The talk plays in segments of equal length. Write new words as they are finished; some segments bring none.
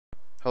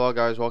Hello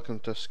guys, welcome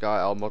to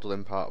SkyL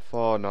Modelling Part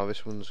 4. Now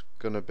this one's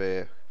gonna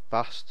be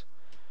fast,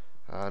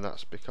 and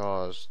that's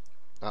because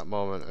at the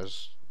moment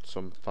there's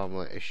some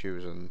family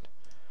issues and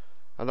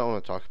I don't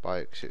want to talk about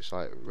it because it's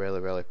like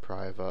really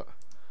private.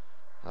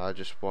 I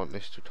just want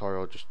this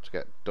tutorial just to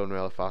get done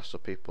really fast so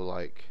people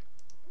like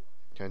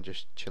can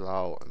just chill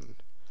out and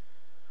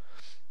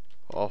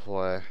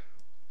hopefully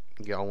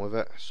get on with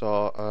it.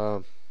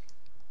 So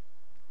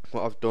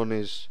what I've done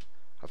is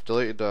I've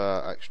deleted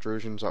the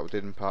extrusions that we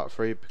did in part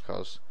 3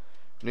 because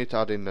we need to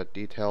add in the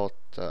detail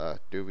to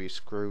do these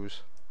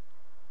screws.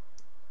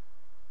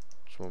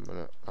 Just 1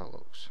 minute, that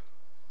looks.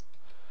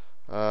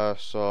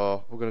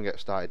 So we're going to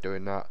get started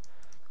doing that.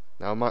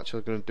 Now I'm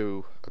actually going to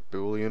do a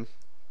boolean.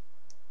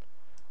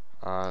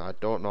 I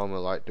don't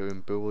normally like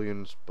doing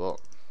booleans, but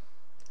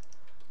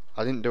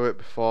I didn't do it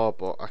before,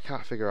 but I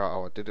can't figure out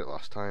how I did it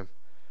last time.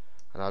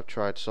 And I've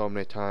tried so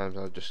many times,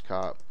 I just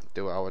can't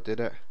do it how I did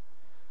it.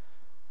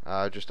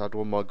 I just had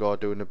one more go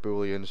doing the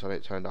booleans and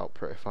it turned out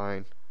pretty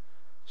fine.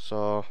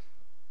 So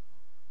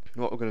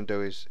what we're going to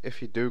do is,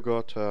 if you do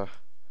go to,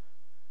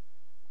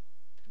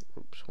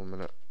 oops, 1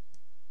 minute.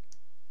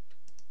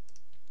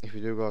 If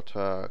you do go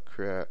to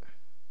create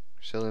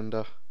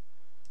cylinder,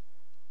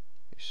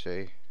 you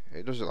see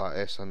it does it like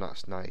this, and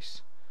that's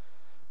nice.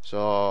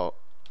 So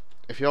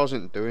if yours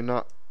isn't doing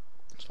that,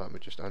 so let me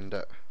just end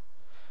it.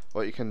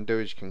 What you can do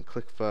is you can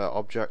click the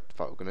object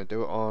that we're going to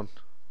do it on,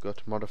 go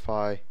to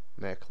modify,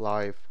 make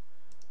live,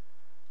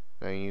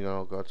 then you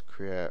know go to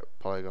create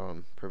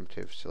polygon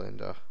primitive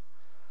cylinder,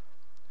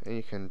 and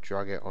you can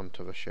drag it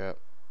onto the shape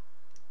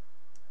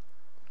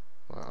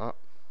like that.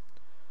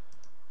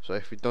 So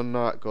if you've done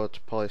that, go to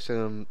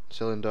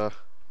polycylinder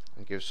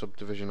and give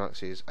subdivision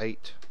axis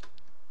 8,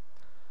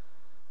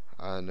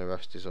 and the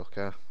rest is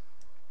okay.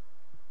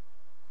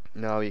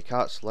 Now you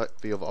can't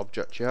select the other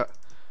object yet,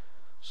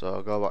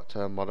 so go back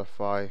to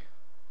modify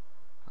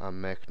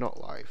and make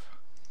not live.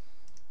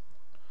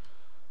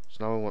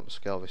 So now we want to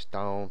scale this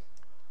down,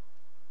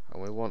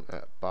 and we want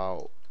it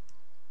about,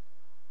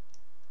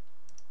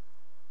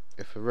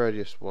 if the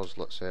radius was,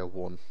 let's say,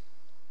 1,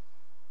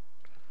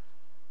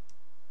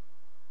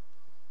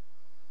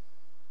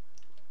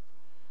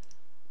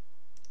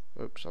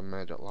 oops, I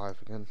made it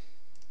live again.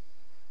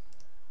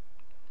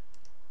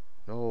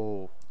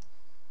 No.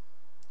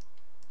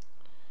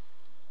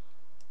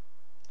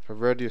 If the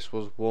radius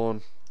was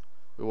 1,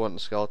 we want the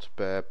scale to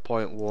be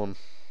 0.1.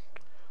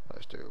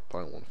 Let's do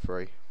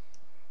 0.13.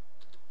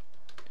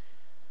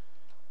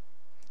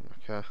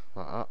 Okay,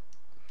 like that.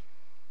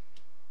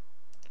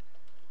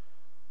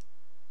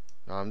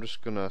 Now I'm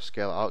just gonna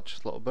scale it out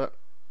just a little bit.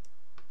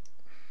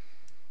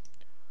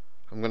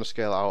 I'm gonna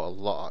scale it out a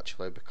lot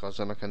actually, because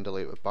then I can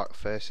delete the back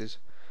faces.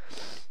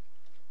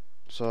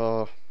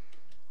 So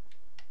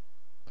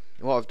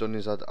what I've done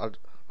is I've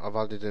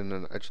added in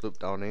an edge loop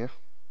down here,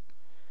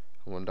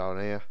 and one down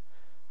here,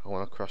 and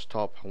one across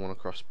top, and one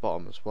across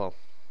bottom as well.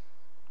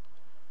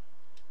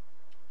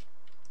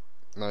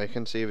 Now you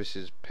can see this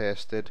is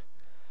pasted,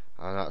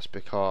 and that's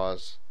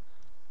because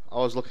I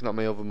was looking at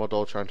my other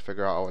model trying to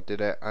figure out how I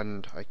did it,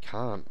 and I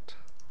can't.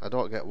 I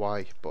don't get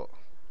why, but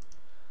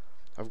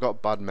I've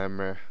got bad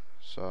memory.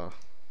 So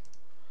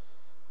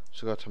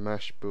go to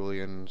mesh,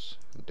 booleans,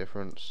 and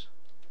difference.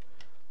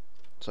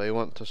 So you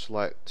want to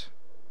select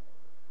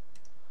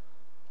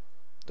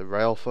the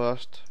rail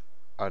first,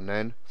 and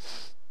then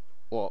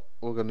what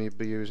we're going to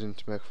be using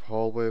to make a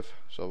hole with.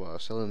 So a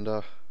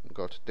cylinder, and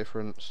go to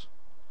difference,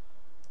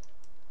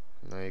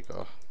 and there you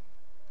go.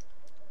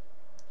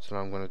 So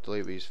now I'm going to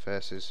delete these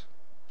faces,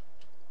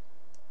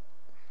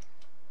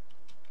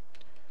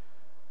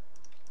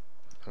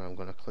 and I'm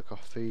going to click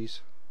off these,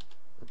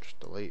 or just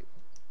delete.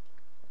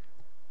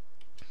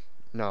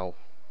 Now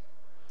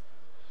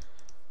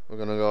we're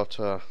going to go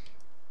to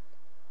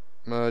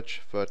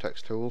merge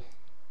vertex tool,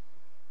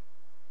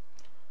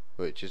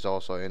 which is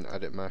also in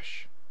edit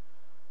mesh,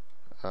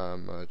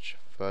 merge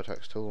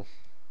vertex tool,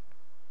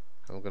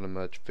 and we're going to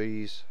merge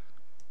these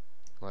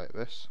like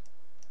this,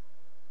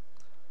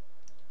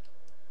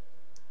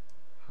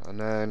 and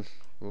then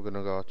we're going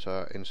to go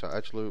to insert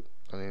edge loop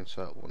and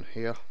insert one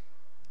here,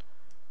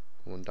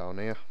 one down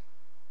here,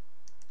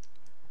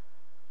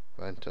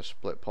 then to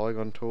split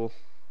polygon tool,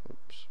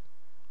 oops,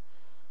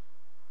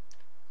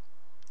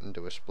 and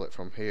do a split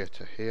from here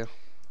to here,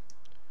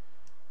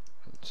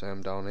 and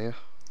same down here.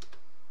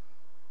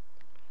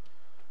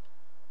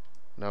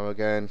 Now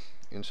again,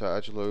 insert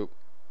edge loop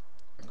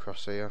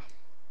across here,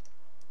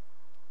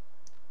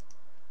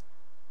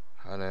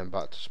 and then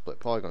back to split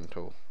polygon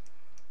tool.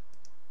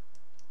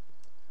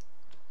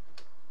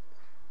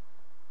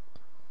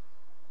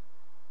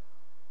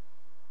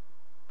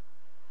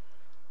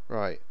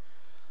 Right,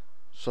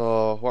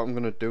 so what I'm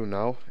going to do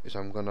now is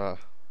I'm going to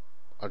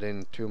add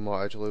in 2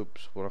 more edge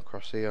loops, one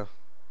across here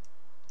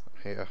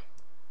and here,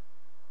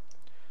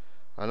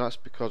 and that's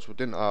because we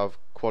didn't have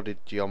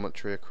quadded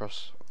geometry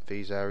across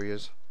these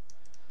areas,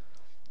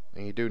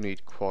 and you do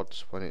need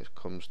quads when it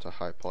comes to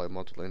high poly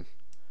modelling,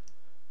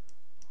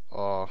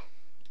 or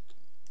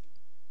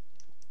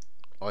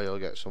you'll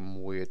get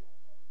some weird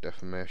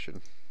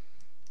deformation.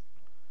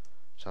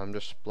 So I'm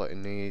just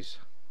splitting these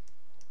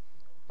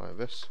like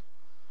this.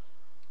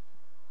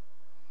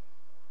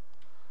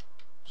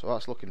 So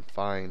that's looking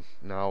fine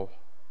now.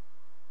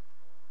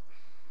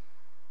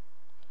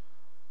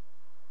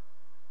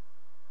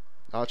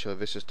 Actually,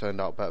 this has turned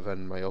out better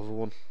than my other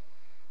one.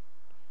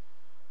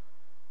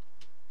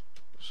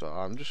 So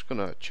I'm just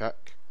gonna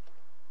check,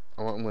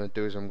 and what I'm gonna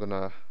do is I'm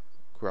gonna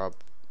grab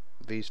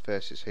these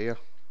faces here,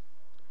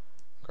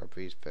 grab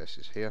these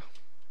faces here.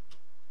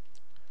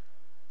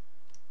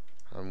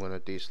 I'm gonna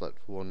deselect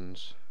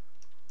ones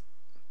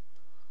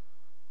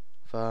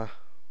there.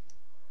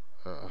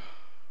 I'm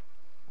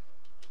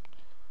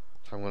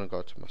gonna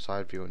go to my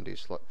side view and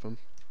deselect them.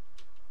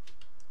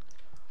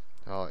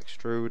 I'll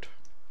extrude.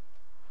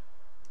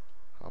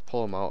 I'll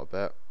pull them out a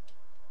bit.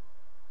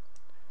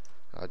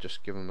 I'll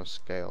just give them a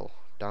scale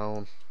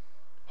down.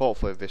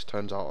 Hopefully this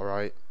turns out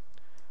alright.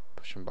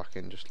 Push them back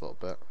in just a little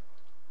bit.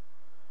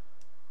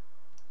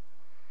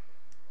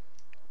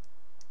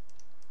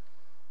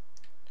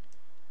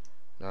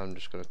 Now I'm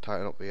just going to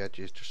tighten up the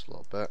edges just a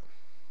little bit,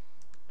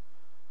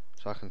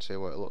 so I can see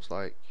what it looks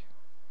like.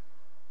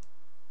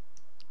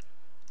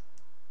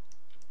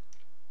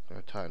 I'm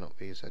going to tighten up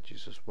these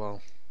edges as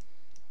well.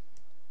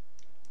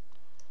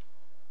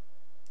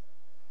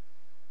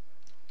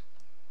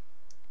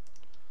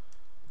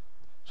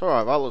 So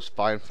alright, that looks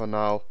fine for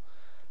now,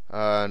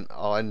 and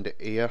I'll end it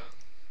here,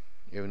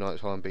 even though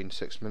it's only been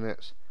 6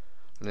 minutes.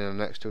 And in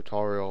the next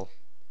tutorial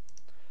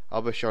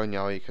I'll be showing you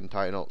how you can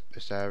tighten up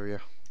this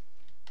area,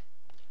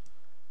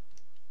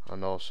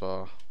 and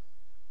also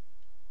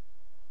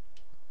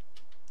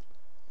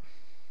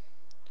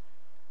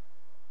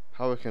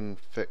how we can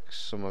fix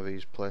some of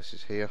these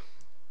places here.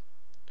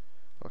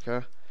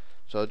 Okay,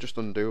 so I'll just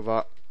undo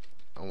that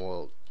and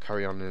we'll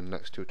carry on in the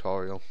next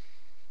tutorial.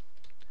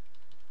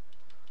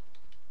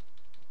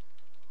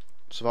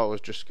 So that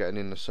was just getting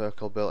in the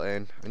circle built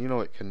in, and you know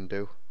what it can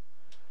do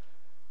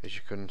is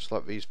you can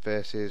select these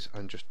faces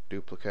and just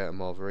duplicate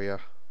them over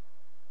here.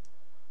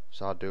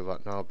 So I'll do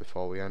that now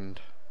before we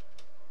end.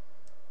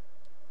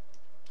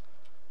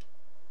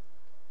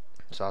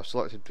 So I've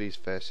selected these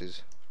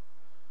faces,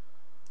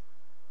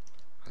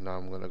 and now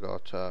I'm going to go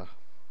to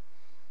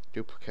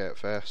duplicate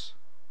face.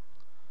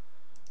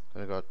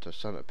 I'm going to go to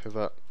center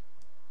pivot,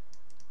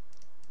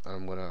 and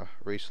I'm going to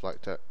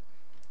reselect it.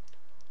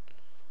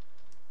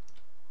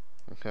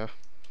 Okay,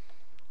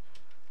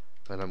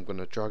 then I'm going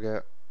to drag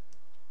it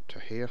to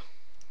here,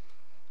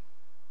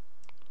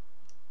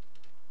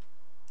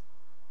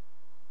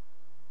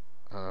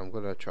 and I'm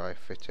going to try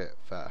fit it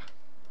there.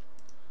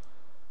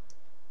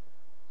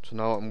 So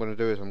now what I'm going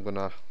to do is I'm going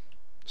to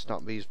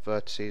snap these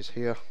vertices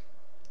here,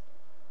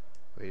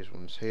 these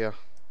ones here,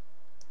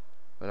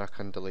 and I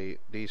can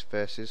delete these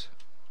faces.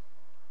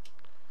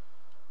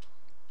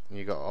 And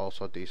you got to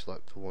also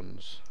deselect the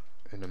ones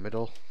in the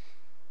middle.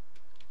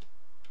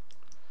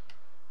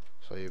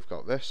 So you've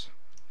got this.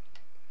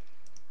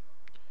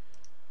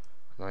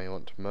 Now you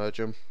want to merge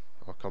them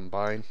or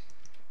combine.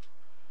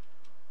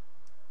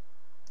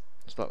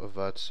 Select the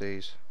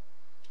vertices.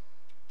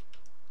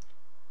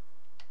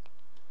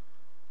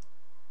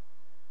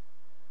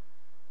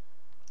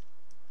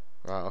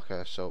 Right,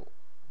 okay, so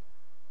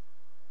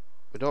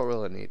we don't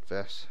really need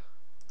this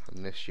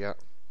and this yet,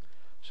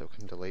 so we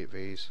can delete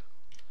these.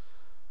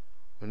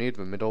 We need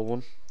the middle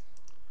one,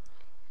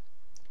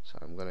 so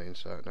I'm going to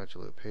insert an edge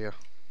loop here,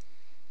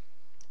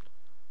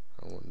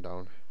 and one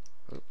down,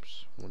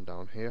 one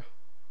down here.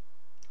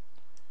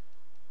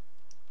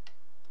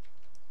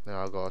 Then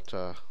I'll go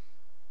to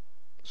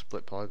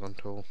split polygon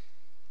tool.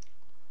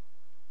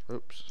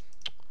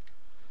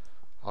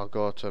 I'll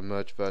go to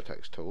merge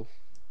vertex tool,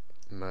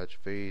 merge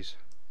these,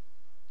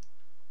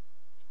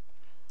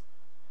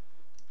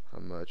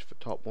 and merge the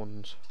top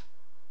ones.